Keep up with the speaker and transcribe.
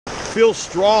Feels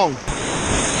strong.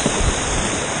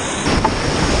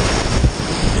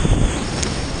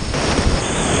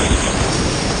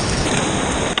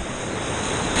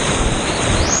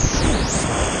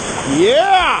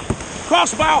 Yeah!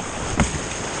 Crossbow!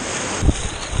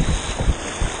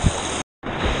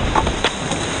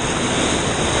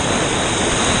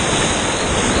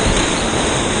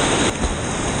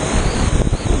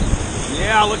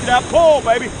 Yeah, look at that pull,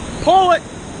 baby. Pull it!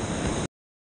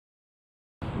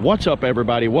 What's up,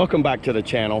 everybody? Welcome back to the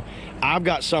channel. I've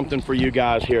got something for you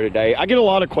guys here today. I get a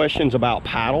lot of questions about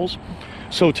paddles.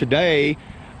 So today,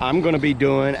 I'm going to be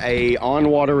doing a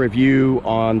on-water review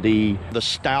on the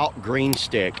Stout green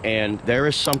stick, and there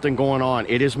is something going on.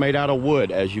 It is made out of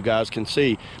wood, as you guys can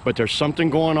see, but there's something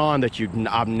going on that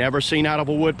I've never seen out of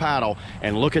a wood paddle.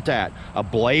 And look at that, a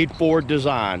blade forward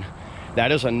design.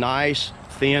 That is a nice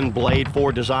thin blade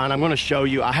forward design. I'm going to show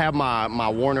you. I have my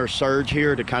Warner Surge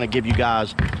here to kind of give you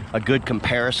guys a good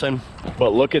comparison,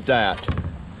 but look at that.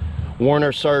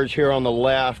 Warner Surge here on the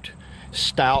left,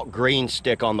 Stout green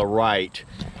stick on the right.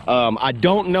 I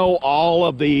don't know all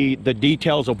of the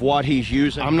details of what he's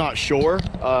using. I'm not sure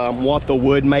what the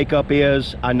wood makeup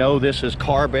is. I know this is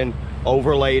carbon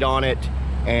overlaid on it,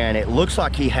 and it looks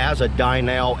like he has a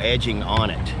Dynel edging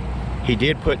on it. He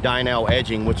did put Dynel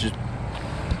edging, which is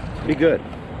pretty good.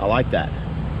 I like that.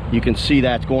 You can see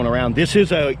that's going around. This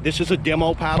is a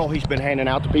demo paddle he's been handing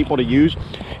out to people to use.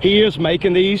 He is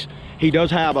making these. He does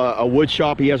have a wood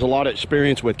shop. He has a lot of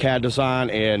experience with CAD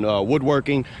design and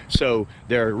woodworking, so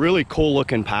they're really cool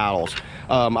looking paddles.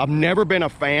 I've never been a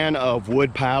fan of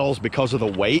wood paddles because of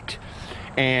the weight,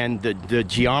 and the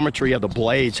geometry of the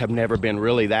blades have never been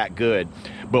really that good.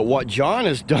 But what John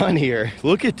has done here,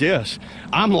 look at this.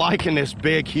 I'm liking this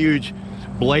big, huge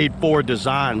blade forward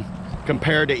design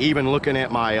compared to even looking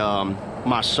at my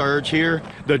my Surge here.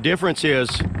 The difference is,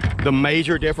 the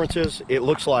major difference is, it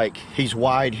looks like he's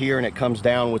wide here and it comes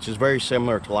down, which is very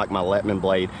similar to like my Lettman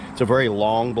blade. It's a very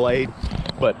long blade,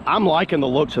 but I'm liking the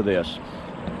looks of this.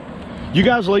 You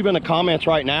guys leave in the comments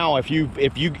right now if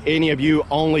any of you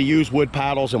only use wood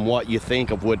paddles and what you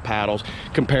think of wood paddles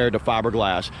compared to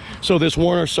fiberglass. So this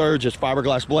Warner Surge is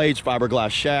fiberglass blades, fiberglass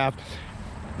shaft.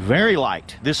 Very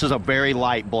light. This is a very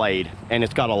light blade, and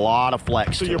it's got a lot of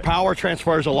flex. So your power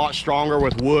transfer is a lot stronger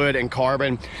with wood and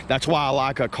carbon. That's why I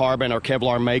like a carbon or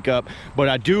Kevlar makeup. But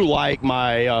I do like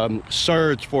my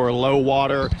Surge for low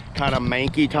water, kind of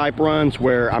manky type runs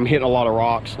where I'm hitting a lot of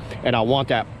rocks and I want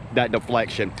that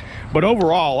deflection. But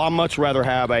overall, I much rather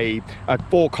have a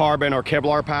full carbon or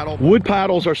Kevlar paddle. Wood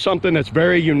paddles are something that's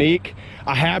very unique.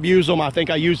 I have used them. I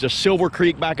think I used a Silver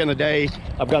Creek back in the day.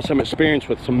 I've got some experience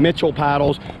with some Mitchell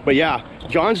paddles. But yeah,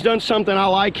 John's done something I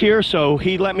like here, so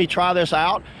he let me try this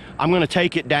out. I'm going to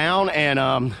take it down, and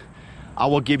I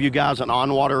will give you guys an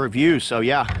on-water review. So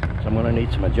yeah, so I'm going to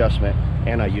need some adjustment,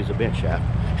 and I use a bench shaft.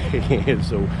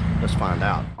 So let's find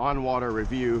out. On-water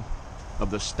review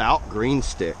of the Stout green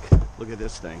stick. Look at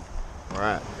this thing. All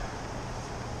right.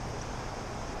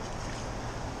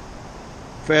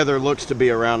 Feather looks to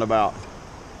be around about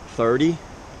 30.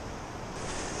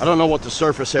 I don't know what the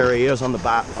surface area is on the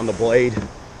back, on the blade.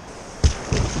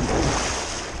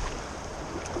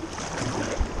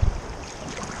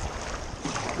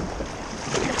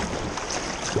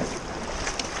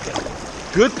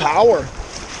 Good power.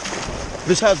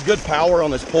 This has good power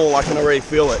on this pull. I can already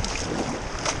feel it.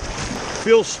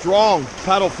 Feels strong.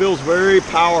 Paddle feels very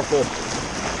powerful.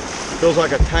 Feels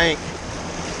like a tank.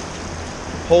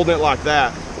 Holding it like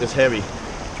that is heavy.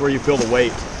 It's where you feel the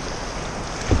weight.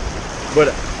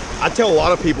 But I tell a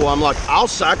lot of people, I'm like, I'll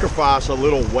sacrifice a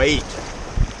little weight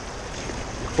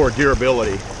for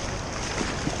durability.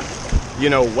 You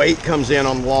know, weight comes in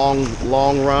on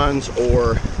long runs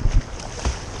or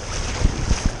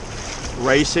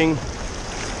racing,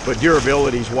 but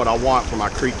durability is what I want for my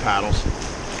creek paddles.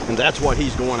 And that's what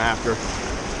he's going after.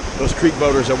 Those creek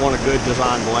boaters that want a good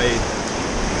design blade.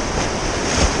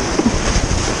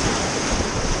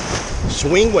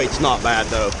 Swing weight's not bad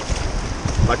though.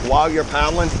 Like while you're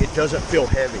paddling, it doesn't feel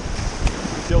heavy.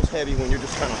 It feels heavy when you're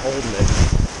just kind of holding it.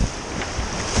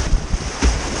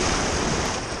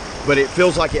 But it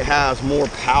feels like it has more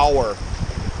power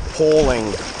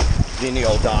pulling than the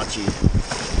old Dachi.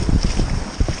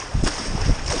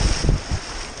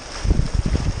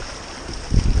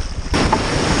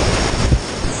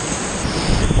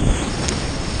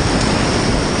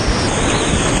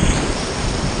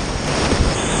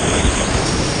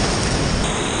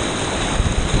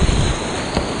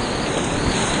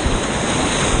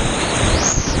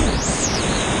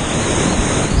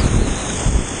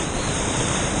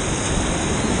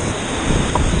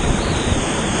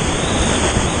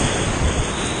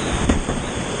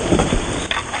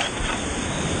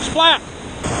 Splat.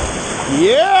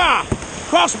 Yeah.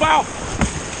 Cross bow.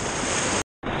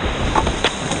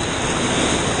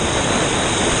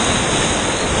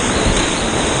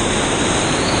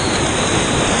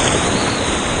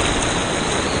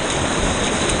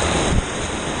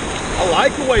 I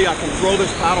like the way I can throw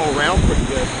this paddle around pretty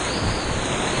good.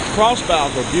 Cross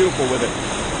bows are beautiful with it.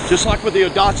 Just like with the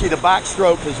Adachi, the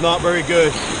backstroke is not very good.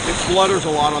 It flutters a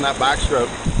lot on that backstroke.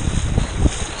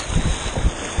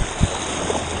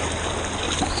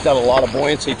 It's got a lot of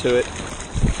buoyancy to it.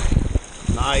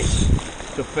 Nice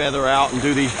to feather out and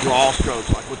do these draw strokes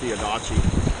like with the Adachi.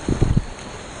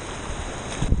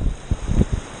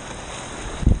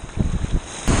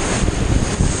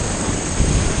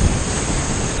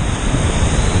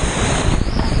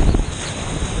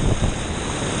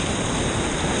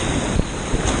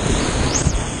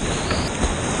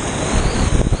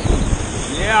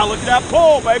 Yeah, look at that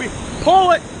pull, baby.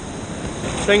 Pull it.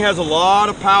 This thing has a lot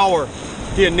of power,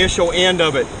 the initial end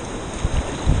of it.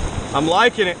 I'm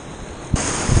liking it.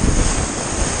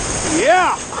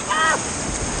 Yeah.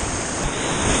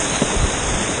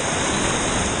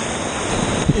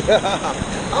 Yeah,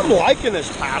 I'm liking this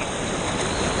paddle.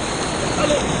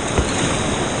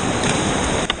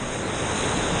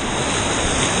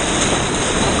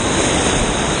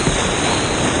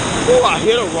 Oh, I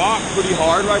hit a rock pretty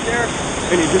hard right there,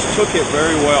 and he just took it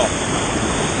very well.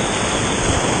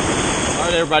 All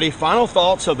right, everybody, final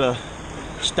thoughts of the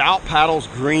Stout Paddles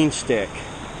green stick.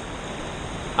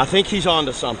 I think he's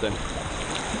onto something.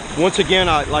 Once again,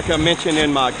 like I mentioned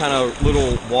in my kind of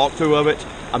little walkthrough of it,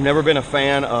 I've never been a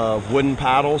fan of wooden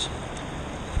paddles,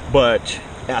 but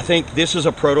I think this is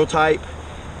a prototype,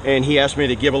 and he asked me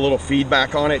to give a little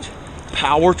feedback on it.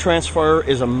 Power transfer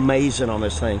is amazing on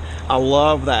this thing. I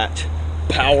love that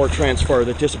power transfer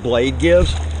that this blade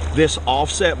gives. This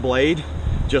offset blade,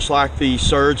 just like the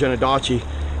Surge and Adachi,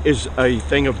 is a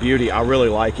thing of beauty. I really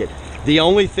like it. The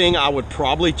only thing I would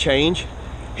probably change,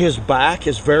 his back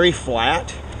is very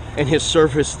flat and his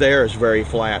surface there is very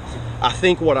flat. I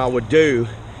think what I would do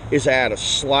is add a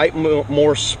slight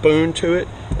more spoon to it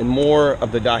and more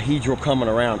of the dihedral coming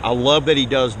around. I love that he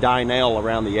does die-nail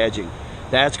around the edging.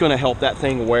 That's going to help that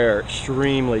thing wear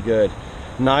extremely good.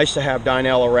 Nice to have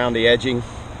die-nail around the edging.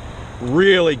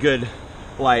 Really good,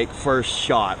 like, first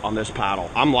shot on this paddle.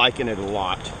 I'm liking it a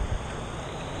lot.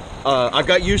 I've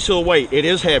got used to the weight. It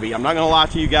is heavy. I'm not going to lie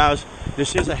to you guys.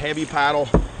 This is a heavy paddle.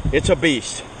 It's a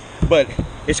beast. But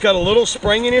it's got a little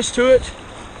springiness to it,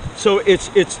 so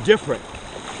it's different.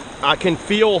 I can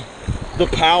feel the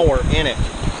power in it.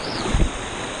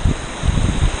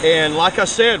 And like I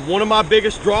said, one of my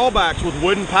biggest drawbacks with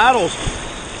wooden paddles,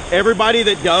 everybody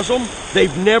that does them,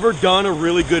 they've never done a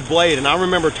really good blade. And I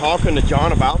remember talking to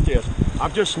John about this.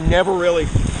 I've just never really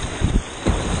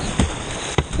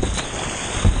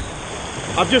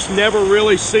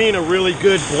seen a really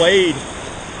good blade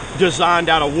designed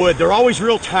out of wood. They're always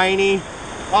real tiny,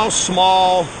 all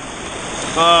small,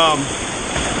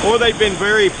 or they've been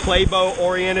very playboat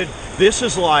oriented. This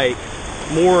is like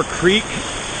more creek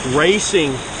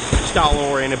racing style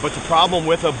oriented, but the problem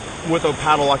with a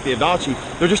paddle like the Adachi,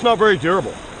 they're just not very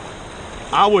durable.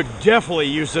 I would definitely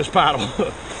use this paddle.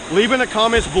 Leave in the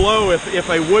comments below if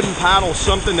a wooden paddle is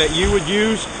something that you would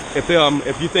use,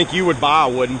 if you think you would buy a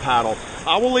wooden paddle.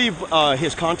 I will leave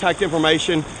his contact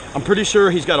information. I'm pretty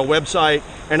sure he's got a website,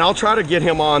 and I'll try to get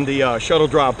him on the Shuttle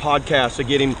Drive podcast to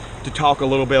get him to talk a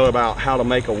little bit about how to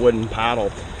make a wooden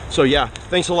paddle. So yeah,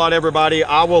 thanks a lot, everybody.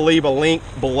 I will leave a link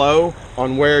below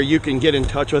on where you can get in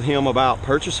touch with him about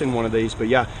purchasing one of these. But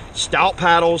yeah, Stout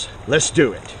Paddles, let's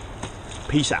do it.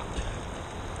 Peace out.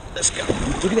 Let's go.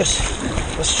 Look at this.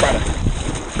 Let's try to.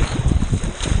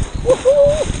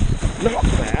 Woohoo! Not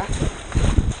bad.